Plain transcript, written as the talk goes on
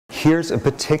Here's a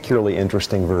particularly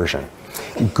interesting version.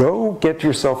 Go get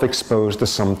yourself exposed to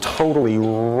some totally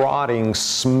rotting,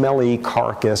 smelly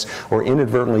carcass, or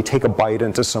inadvertently take a bite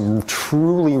into some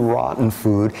truly rotten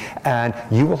food, and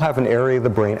you will have an area of the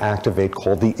brain activate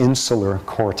called the insular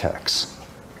cortex.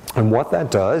 And what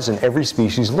that does in every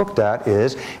species looked at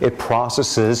is it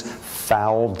processes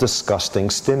foul, disgusting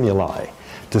stimuli.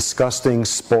 Disgusting,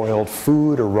 spoiled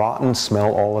food, a rotten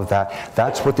smell, all of that.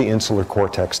 That's what the insular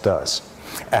cortex does.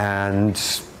 And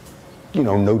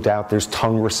no doubt there's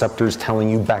tongue receptors telling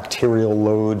you bacterial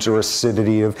loads or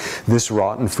acidity of this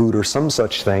rotten food or some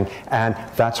such thing, and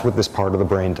that's what this part of the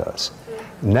brain does.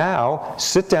 Now,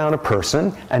 sit down a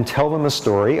person and tell them a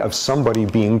story of somebody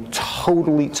being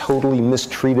totally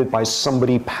mistreated by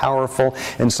somebody powerful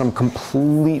in some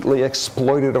completely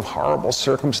exploitative, horrible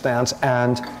circumstance,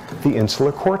 and the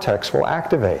insular cortex will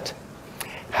activate.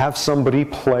 Have somebody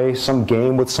play some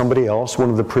game with somebody else, one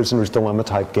of the prisoner's dilemma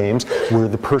type games, where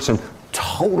the person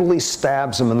totally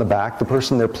stabs them in the back, the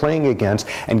person they're playing against,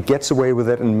 and gets away with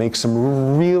it and makes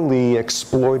some really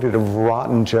exploitative,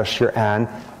 rotten gesture, and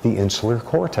the insular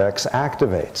cortex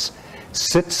activates.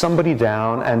 Sit somebody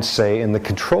down and say, in the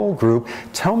control group,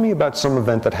 tell me about some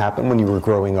event that happened when you were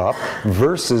growing up,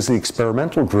 versus the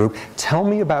experimental group, tell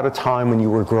me about a time when you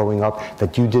were growing up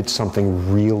that you did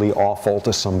something really awful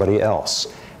to somebody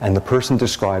else. And the person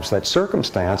describes that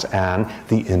circumstance, and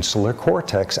the insular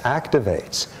cortex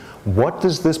activates. What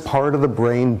does this part of the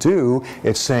brain do?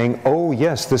 It's saying, oh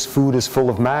yes, this food is full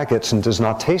of maggots and does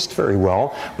not taste very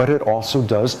well, but it also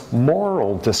does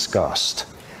moral disgust.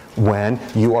 When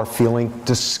you are feeling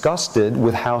disgusted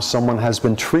with how someone has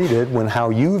been treated, when how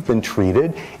you've been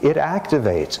treated, it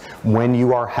activates. When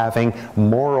you are having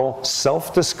moral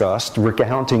self-disgust,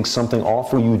 recounting something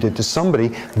awful you did to somebody,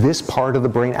 this part of the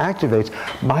brain activates.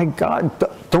 My God,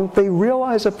 don't they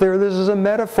realize up there this is a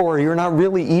metaphor? You're not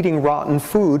really eating rotten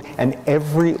food, and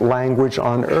every language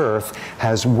on earth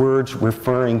has words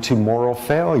referring to moral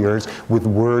failures with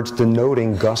words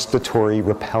denoting gustatory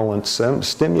repellent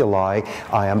stimuli.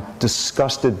 I am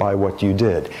disgusted by what you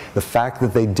did. The fact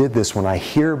that they did this, when I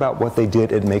hear about what they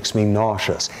did, it makes me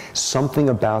nauseous. Something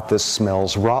about this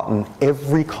smells rotten.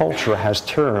 Every culture has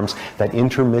terms that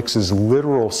intermixes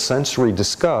literal sensory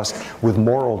disgust with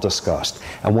moral disgust.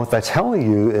 And what that's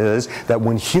telling you is that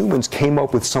when humans came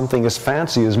up with something as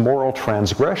fancy as moral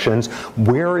transgressions,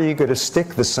 where are you going to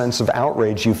stick the sense of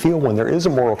outrage you feel when there is a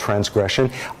moral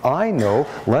transgression? I know,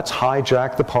 let's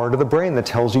hijack the part of the brain that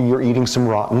tells you you're eating some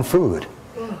rotten food.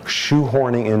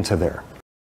 Shoehorning into there.